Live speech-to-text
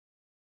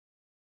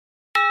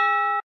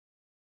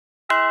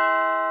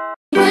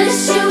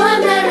wish you a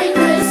Merry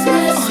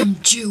Christmas. I'm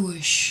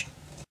Jewish.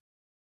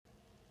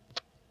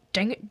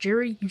 Dang it,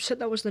 Jerry, you said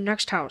that was the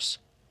next house.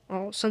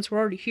 Well, since we're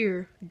already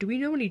here, do we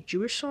know any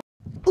Jewish songs?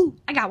 Ooh,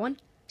 I got one.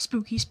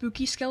 Spooky,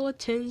 spooky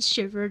skeletons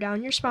shiver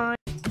down your spine.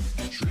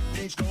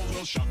 Shrieking skulls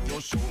will shock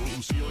your soul,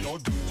 seal your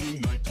doom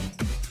tonight.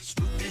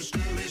 Spooky,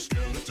 scary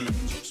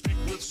skeletons speak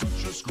with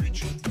such a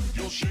screech.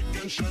 You'll shake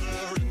and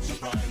shudder in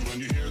surprise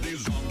when you hear these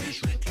zombies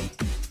shriek.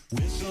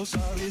 We're so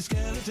sorry,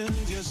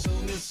 skeletons, you're so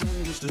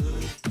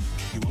misunderstood.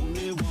 You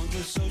only want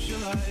to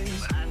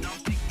socialize, but I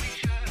don't think we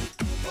should.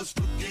 A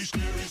spooky,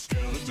 scary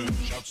skeleton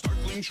shouts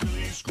startling,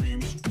 shrilly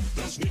screams.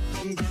 They'll sneak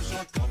under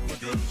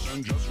sarcophagus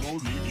and just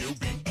won't leave you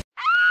be.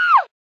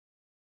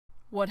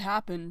 What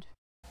happened?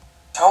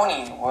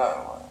 Tony,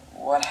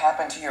 what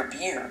happened to your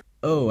beard?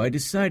 Oh, I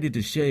decided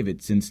to shave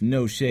it since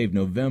No Shave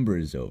November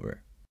is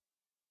over.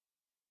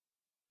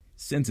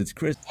 Since it's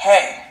Christmas.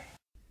 Hey!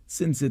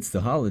 Since it's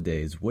the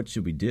holidays, what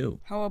should we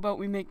do? How about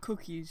we make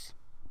cookies?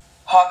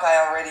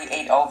 Hawkeye already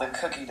ate all the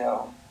cookie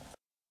dough.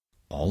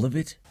 All of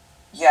it?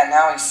 Yeah,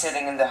 now he's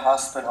sitting in the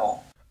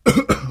hospital.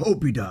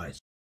 Hope he dies.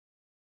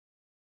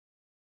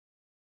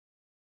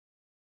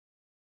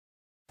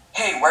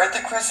 Hey, where'd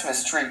the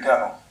Christmas tree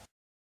go?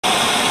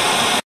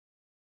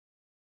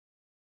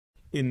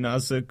 In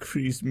nasa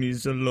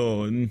Christmas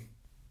alone.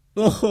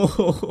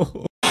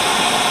 Oh.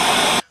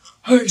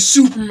 Hey,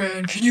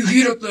 Superman, can you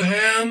heat up the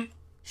ham?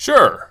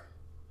 Sure.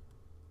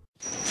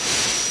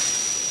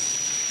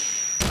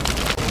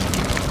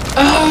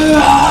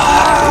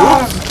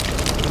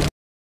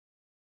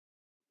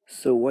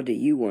 So what do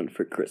you want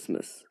for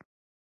Christmas?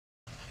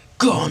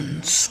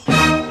 Guns.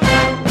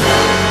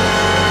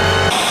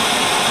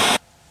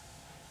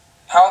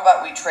 How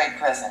about we trade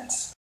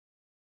presents?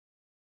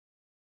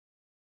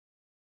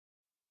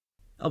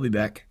 I'll be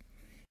back.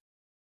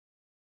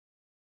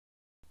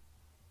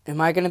 Am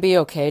I gonna be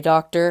okay,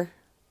 Doctor?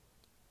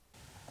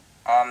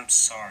 I'm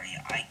sorry,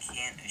 I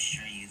can't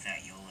assure you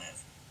that you'll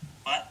live.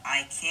 But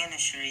I can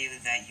assure you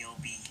that you'll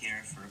be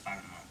here for about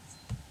a month.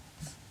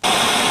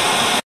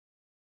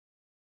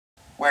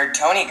 Where'd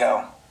Tony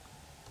go?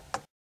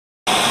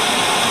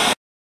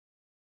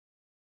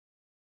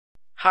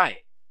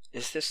 Hi,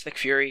 is this Nick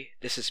Fury?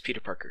 This is Peter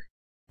Parker.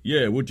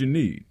 Yeah, what you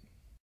need?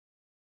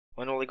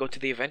 When will we go to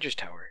the Avengers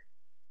Tower?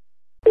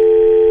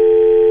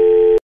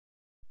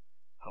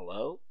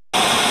 Hello?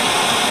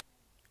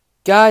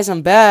 Guys,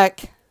 I'm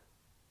back.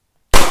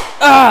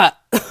 Ah!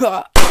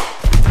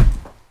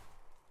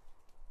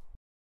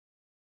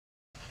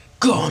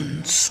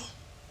 Guns.